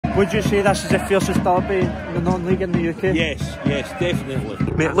Would you say this is the fiercest derby in the non-league in the UK? Yes, definitely.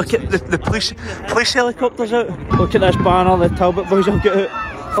 Mate, look at the police helicopters out. Look at this banner, the Talbot boys have got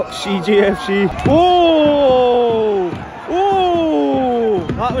out. Fuck CGFC. Whoa! Whoa!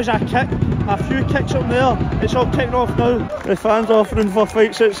 That was a kick. A few kicks up there. It's all kicked off now. The fans offering for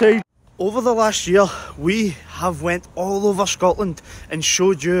fights outside. Over the last year, we have went all over Scotland and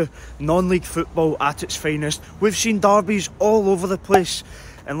showed you non-league football at its finest. We've seen derbies all over the place,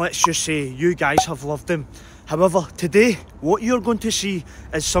 and let's just say you guys have loved them. However, today, what you're going to see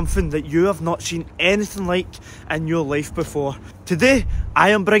is something that you have not seen anything like in your life before. Today, I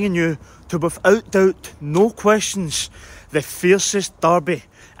am bringing you to, without doubt, no questions, the fiercest derby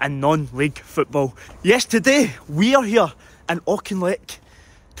in non-league football. Yes, today, we are here in Auchinleck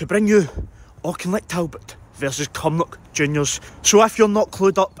to bring you Auchinleck Talbot versus Cumnock Juniors. So if you're not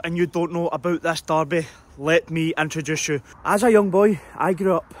clued up and you don't know about this derby, let me introduce you. As a young boy, I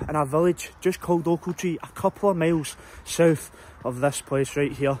grew up in a village just called Ochiltree, a couple of miles south of this place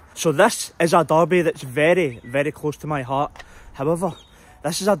right here. So this is a derby that's very, very close to my heart. However,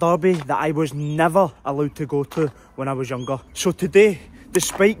 this is a derby that I was never allowed to go to when I was younger. So today,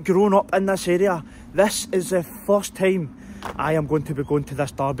 despite growing up in this area, this is the first time I am going to be going to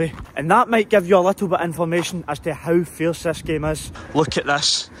this derby, and that might give you a little bit of information as to how fierce this game is. Look at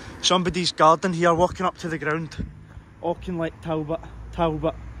this, somebody's garden here walking up to the ground. Auchinleck Talbot,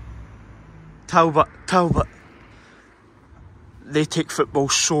 Talbot, Talbot, Talbot. They take football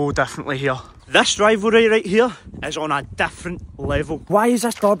so differently here. This rivalry right here is on a different level. Why is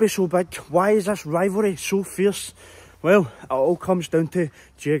this derby so big? Why is this rivalry so fierce? Well, it all comes down to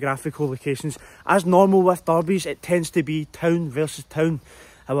geographical locations. As normal with derbies, it tends to be town versus town.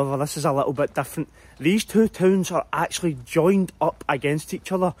 However, this is a little bit different. These two towns are actually joined up against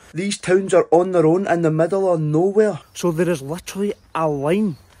each other. These towns are on their own in the middle of nowhere. So there is literally a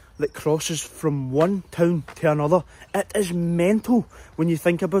line that crosses from one town to another. It is mental when you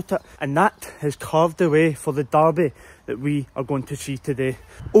think about it. And that has carved the way for the derby that we are going to see today.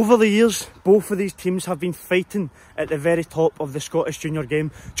 Over the years, both of these teams have been fighting at the very top of the Scottish junior game.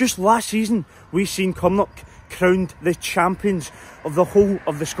 Just last season, we've seen Cumnock crowned the champions of the whole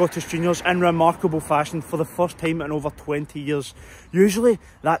of the Scottish juniors in remarkable fashion for the first time in over 20 years. Usually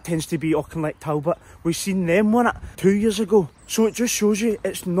that tends to be Auchinleck Talbot. We've seen them win it 2 years ago. So it just shows you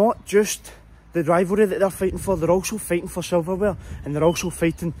it's not just the rivalry that they're fighting for, they're also fighting for silverware, and they're also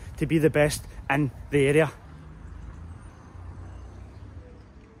fighting to be the best in the area.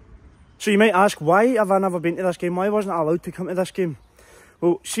 So you might ask, why have I never been to this game? Why wasn't I allowed to come to this game?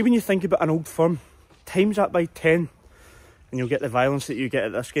 Well, see, when you think about an old firm, times that by 10 and you'll get the violence that you get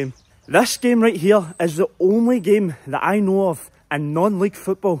at this game. This game right here is the only game that I know of in non-league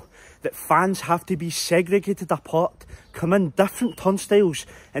football that fans have to be segregated apart, come in different turnstiles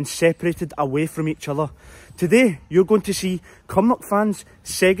and separated away from each other. Today, you're going to see Cumnock fans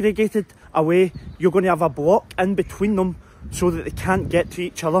segregated away. You're going to have a block in between them so that they can't get to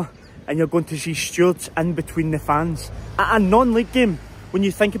each other. And you're going to see stewards in between the fans. At a non-league game, when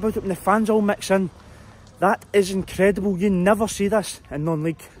you think about it, when the fans all mix in, that is incredible. You never see this in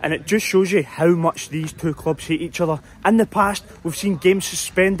non-league. And it just shows you how much these two clubs hate each other. In the past, we've seen games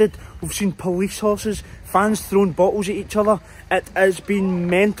suspended, we've seen police horses, fans throwing bottles at each other. It has been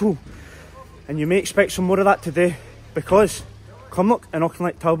mental. And you may expect some more of that today, because Cumnock and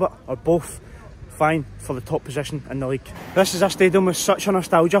Auchinleck Talbot are both vying for the top position in the league. This is a stadium with such a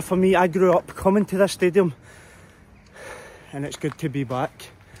nostalgia for me. I grew up coming to this stadium, and it's good to be back.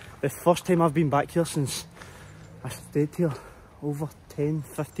 The first time I've been back here since I stayed here over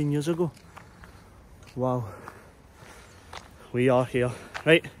 10-15 years ago. Wow. We are here.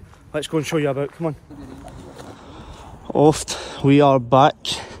 Right, let's go and show you about. Come on. Oft, we are back.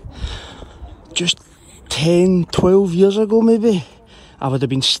 Just 10-12 years ago maybe, I would have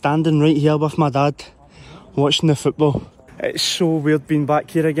been standing right here with my dad watching the football. It's so weird being back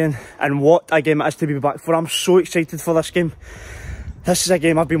here again, and what a game it is to be back for. I'm so excited for this game. This is a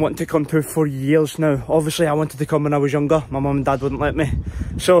game I've been wanting to come to for years now. Obviously I wanted to come when I was younger, my mum and dad wouldn't let me.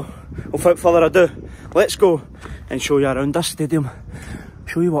 So without further ado, let's go and show you around this stadium.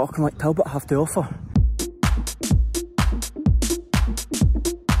 Show you what Auchinleck Talbot have to offer.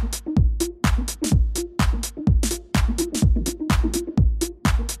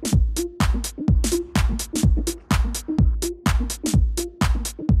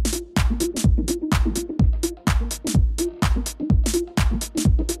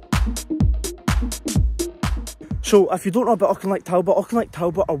 So if you don't know about Auchinleck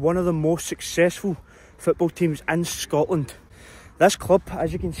Talbot are one of the most successful football teams in Scotland. This club,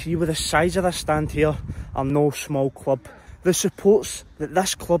 as you can see with the size of this stand here, are no small club. The supports that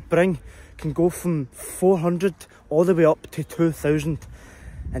this club bring can go from 400 all the way up to 2,000.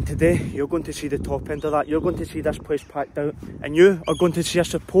 And today, you're going to see the top end of that. You're going to see this place packed out. And you are going to see a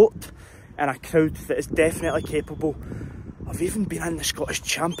support and a crowd that is definitely capable of even being in the Scottish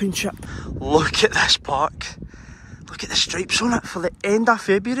Championship. Look at this park. Look at the stripes on it for the end of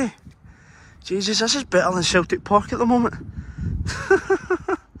February. Jesus, this is better than Celtic Park at the moment.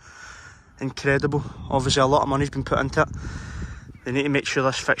 Incredible. Obviously a lot of money's been put into it. They need to make sure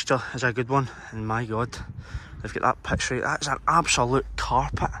this fixture is a good one. And my God, they've got that pitch right. That is an absolute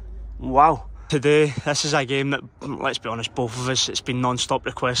carpet. Wow. Today, this is a game that, let's be honest, both of us, it's been non-stop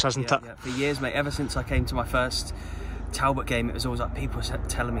requests, hasn't it? Yeah, for years, mate. Ever since I came to my first Talbot game, it was always like people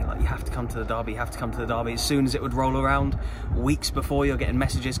telling me, like, you have to come to the derby, you have to come to the derby. As soon as it would roll around, weeks before, you're getting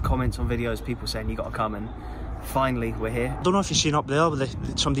messages, comments on videos, people saying you got to come, and finally we're here. I don't know if you've seen up there where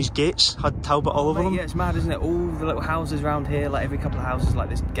some of these gates had Talbot all over them. Yeah, it's mad, isn't it? All the little houses around here, like every couple of houses, like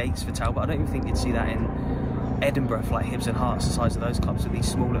there's gates for Talbot. I don't even think you'd see that in Edinburgh for like Hibs and Hearts, the size of those clubs. But these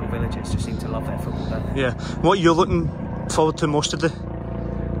small little villages just seem to love their football, don't they? Yeah. What are you looking forward to most today?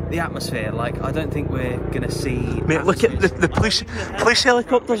 The atmosphere. Like, I don't think we're gonna see. Mate, look at the police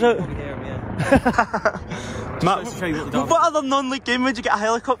helicopters out. Matt, what other non-league game would you get a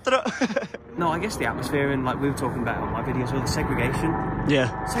helicopter at? No, I guess the atmosphere, and like we were talking about on my videos, or the segregation.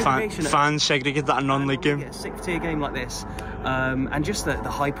 Yeah, fans segregated at a non-league game. Yeah, a 6th-tier game like this, and just the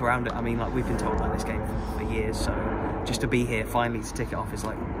hype around it. I mean, like we've been told about this game for years, so just to be here finally to tick it off is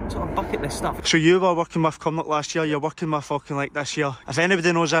like sort of bucket list stuff. So you were working with Cumnock last year, you're working with Auchinleck this year. If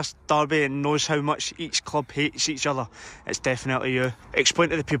anybody knows this derby and knows how much each club hates each other, it's definitely you. Explain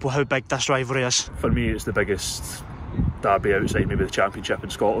to the people how big this rivalry is. For me, it's the biggest derby outside maybe the Championship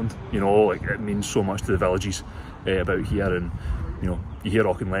in Scotland. You know, like it means so much to the villages about here, and you know, you hear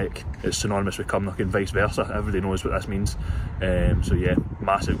Auchinleck, it's synonymous with Cumnock and vice versa. Everybody knows what this means. So yeah,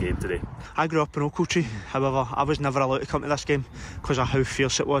 massive game today. I grew up in Ochiltree, however I was never allowed to come to this game because of how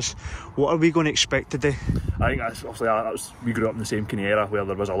fierce it was. What are we going to expect today? I think that's obviously we grew up in the same kind of era where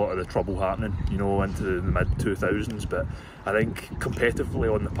there was a lot of the trouble happening, you know, into the mid 2000s, but I think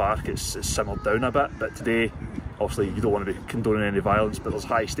competitively on the park it's simmered down a bit. But today, obviously you don't want to be condoning any violence, but there's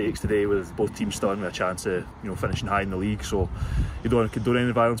high stakes today with both teams starting with a chance of, you know, finishing high in the league, so you don't want to condone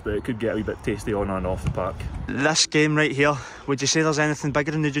any violence, but it could get a wee bit tasty on and off the park. This game right here, would you say there's anything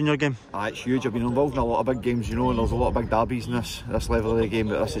bigger in the junior game? It's huge. I've been involved in a lot of big games, you know, and there's a lot of big derbies in this level of the game,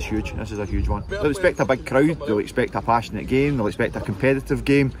 but this is huge. This is a huge one. They'll expect a big crowd, they'll expect a passionate game, they'll expect a competitive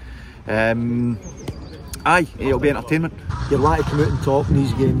game. It'll be entertainment. You're allowed to come out and talk in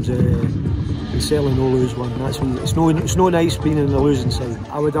these games. You certainly no lose one. That's what it's no nice being in the losing side.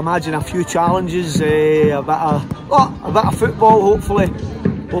 I would imagine a few challenges, a bit of football.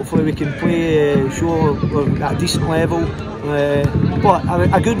 Hopefully we can play, show we're at a decent level. But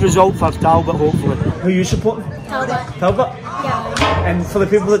a good result for Talbot, hopefully. Who are you supporting? Talbot. Talbot? Yeah. And for the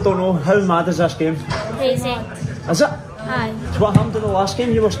people that don't know, how mad is this game? Crazy. Is it? Aye. So what happened in the last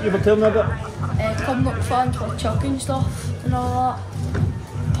game you were telling me about? Cumnock fans were chucking stuff and all that.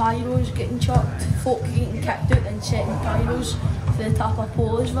 Pyros getting chucked, folk getting kicked out and setting pyros for the top of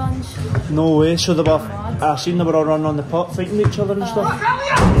Polish vans. No way, so they were, I seen they were all running on the pot fighting each other and stuff.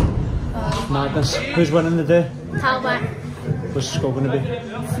 Madness. Who's winning the day? Talbot. What's the score going to be?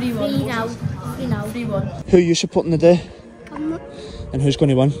 3-0. 3-1. Who are you supporting the day? Cumnock. And who's going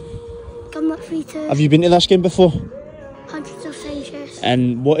to win? Cumnock 3-2. Have you been to this game before? Hundreds of times, yes.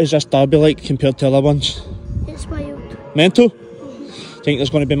 And what is this derby like compared to other ones? It's wild. Mental? Think there's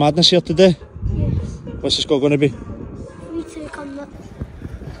going to be madness here today? Yes. What's the score going to be? 3-2 Cumnock.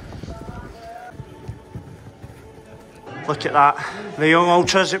 Look at that. The young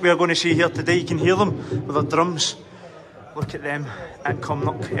ultras that we are going to see here today, you can hear them with their drums. Look at them at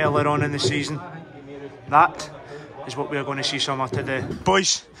Cumnock earlier on in the season. That is what we are going to see some of today.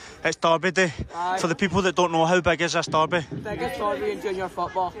 Boys, it's derby day. Aye. For the people that don't know, how big is this derby? Biggest derby in junior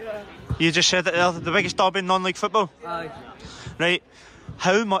football. You just said it there, the biggest derby in non-league football? Aye. Right,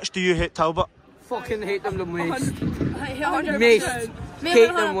 how much do you hate Talbot? Fucking hate them the most. 100%.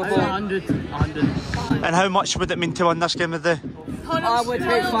 Hate them with all. 100. And how much would it mean to win this game of the day? I would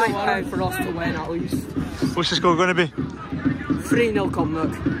hate £5 for us to win at least. What's the score going to be? 3-0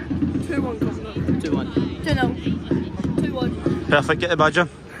 Cumnock. 2-1 Cumnock. 2-1. 2-0. 2-1. Perfect, get the badge on.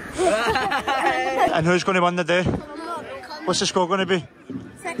 And who's going to win the day? What's the score going to be?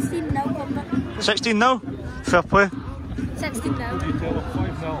 16-0 Cumnock. 16-0? Fair play. 16-0.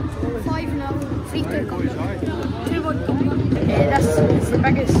 5-0. 3-2 Cumnock. 2-1 Cumnock. This is the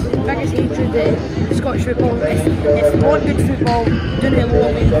biggest hatred in Scottish football. If you want good football, doing it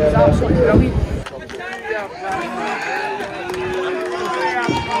low league is absolutely brilliant.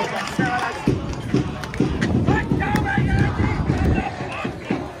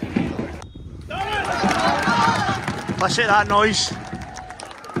 Listen to that noise.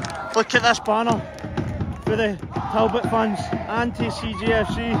 Look at this banner for the Talbot fans,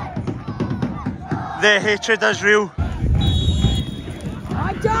 anti-CGFC. The hatred is real.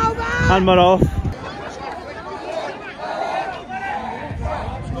 And we're off.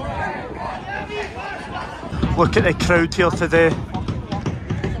 Look at the crowd here today.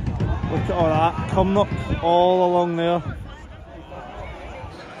 Look at all that, coming up all along there.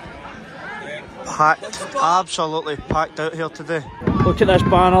 Packed, absolutely packed out here today. Look at this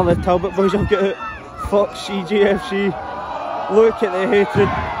banner, the Talbot boys have got out. Fuck CGFC. Look at the hatred.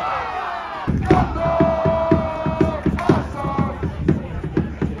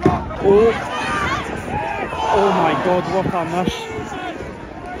 Oh my god, what a miss.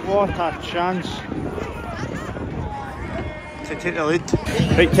 What a chance to take the lead.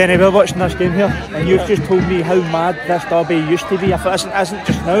 Right Kenny, we're watching this game here and you've just told me how mad this derby used to be if it isn't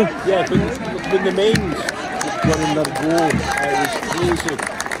just now. Yeah, when the mains were in their goal, it was crazy.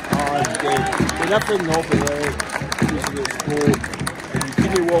 And when everything off the leg, using its goal, and you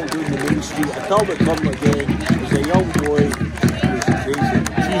couldn't walk down the main street. I Talbot come again, as a young boy, it was crazy.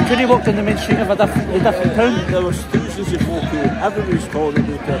 So you couldn't walk down the main street of a different town? There was thousands of folk here, everybody was talking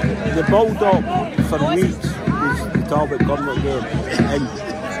about it. The build-up for weeks was the Talbot Cumnock game. And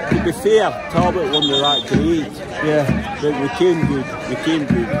to be fair, Talbot won with that grade. Yeah. But we came good.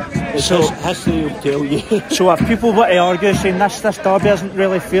 It's So- history will tell you. So if people were to argue saying this derby isn't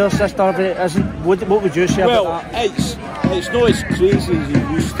really fierce, this derby isn't, what would you say Well, about that? it's not as crazy as it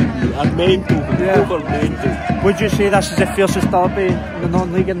used to be, and mental, over mental. Would you say this is the fiercest derby in the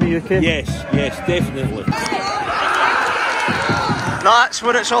non-league in the UK? Yes, definitely. That's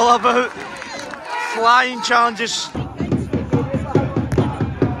what it's all about. Flying challenges.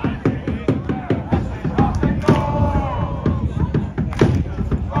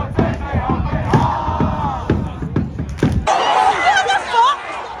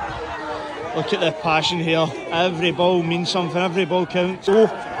 Look at the passion here. Every ball means something, every ball counts.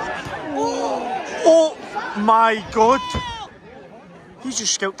 Oh my god! He's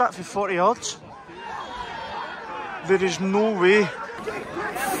just scalped that for 40 yards. There is no way.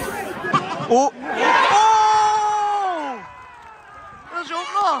 Oh! There's the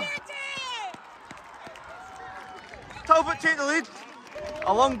opener! Talbot take the lead.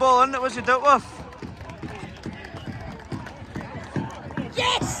 A long ball in that wasn't dealt with.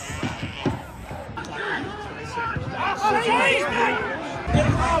 Yes!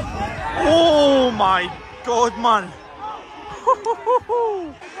 Oh my god, man!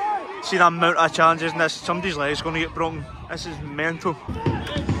 See that amount of challenges in this, somebody's leg's going to get broken. This is mental.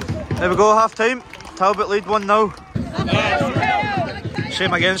 There we go, half time. Talbot lead 1-0.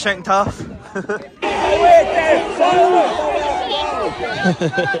 Same again, second half.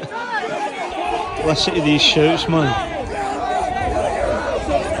 Listen to these shouts, man.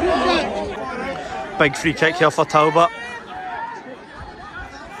 Big free kick here for Talbot.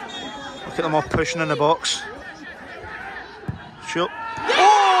 Look at them all pushing in the box. Shoot. Oh!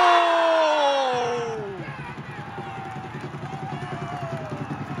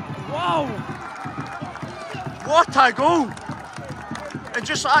 Wow! What a goal! And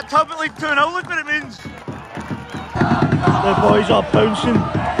just like that, Talbot lead 2-0, look what it means. The boys are bouncing.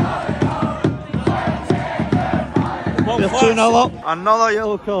 They're 2-0 up. Another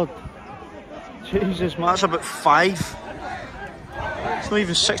yellow card. Jesus man, that's about 5. It's not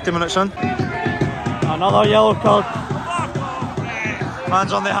even 60 minutes in. Another yellow card.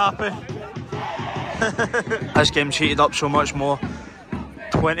 Man's only happy. This game's heated up so much more.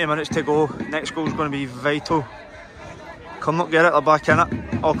 20 minutes to go. Next goal's going to be vital. Cumnock get it, they're back in it.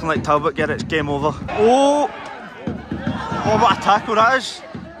 Auckland like Talbot get it, it's game over. Oh! Oh, what a tackle that is.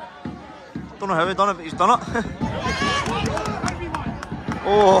 Don't know how he done it, but he's done it.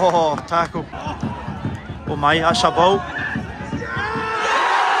 Oh, tackle. Oh my, that's a ball.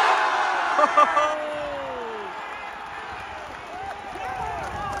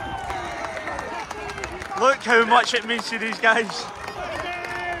 Look how much it means to these guys.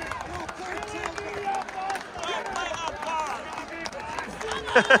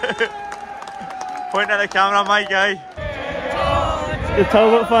 Point at the camera, my guy. The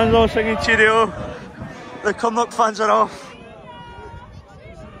Talbot fans all singing cheerio. The Cumnock fans are off.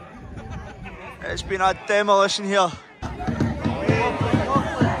 It's been a demolition here.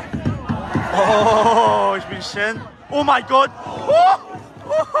 Oh, it's been sent. Oh my god.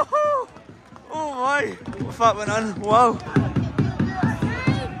 Oh, oh my. What that went in? Wow.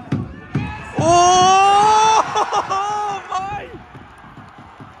 Oh my.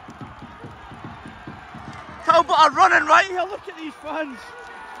 Talbot are running right here. Look at these fans.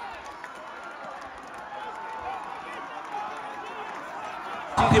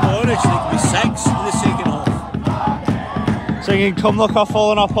 honest, they could be 6 in the second half. Singing Cumnock are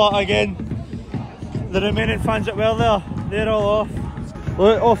falling apart again. The remaining fans that were there, they're all off.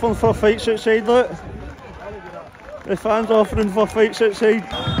 Look, offering for fights outside, look. The fans offering for fights outside.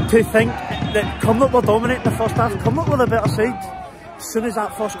 To think that Cumnock were dominating the first half, Cumnock were the better side. As soon as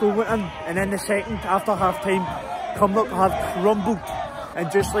that first goal went in, and then the second, after half time, Cumnock had crumbled. And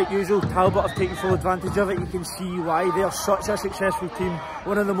just like usual, Talbot have taken full advantage of it. You can see why they are such a successful team,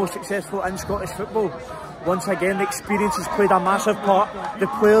 one of the most successful in Scottish football. Once again, the experience has played a massive part. The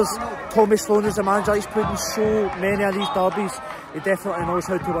players, Tommy Sloan is the manager, he's played in so many of these derbies. He definitely knows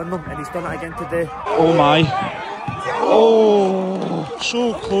how to win them, and he's done it again today. Oh my. Oh,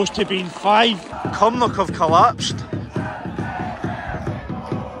 so close to being 5. Cumnock have collapsed.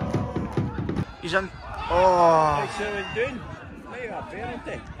 He's in. Oh.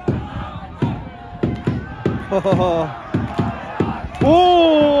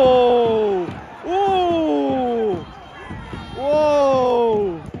 Whoa! Whoa!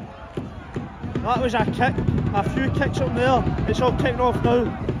 Whoa! That was a kick. A few kicks up there. It's all kicking off now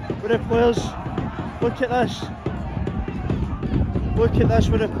with the players. Look at this. Look at this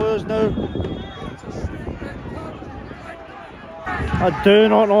with the players now. I do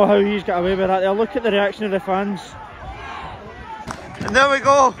not know how he's got away with that there. Look at the reaction of the fans. And there we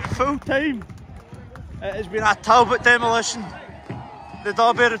go, full time. It has been a Talbot demolition. The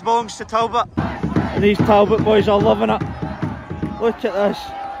derby belongs to Talbot. And these Talbot boys are loving it. Look at this.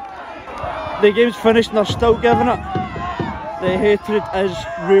 The game's finished and they're still giving it. The hatred is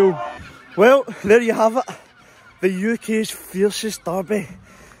real. Well, there you have it. The UK's fiercest derby.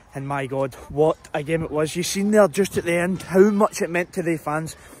 And my God, what a game it was. You've seen there just at the end how much it meant to the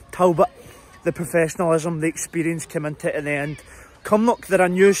fans. Talbot, the professionalism, the experience came into it in the end. Cumnock, they're a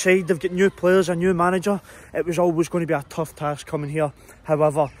new side, they've got new players, a new manager. It was always going to be a tough task coming here.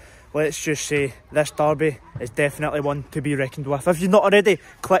 However, let's just say this derby is definitely one to be reckoned with. If you've not already,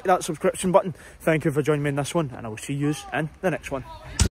 click that subscription button. Thank you for joining me in this one, and I will see you in the next one.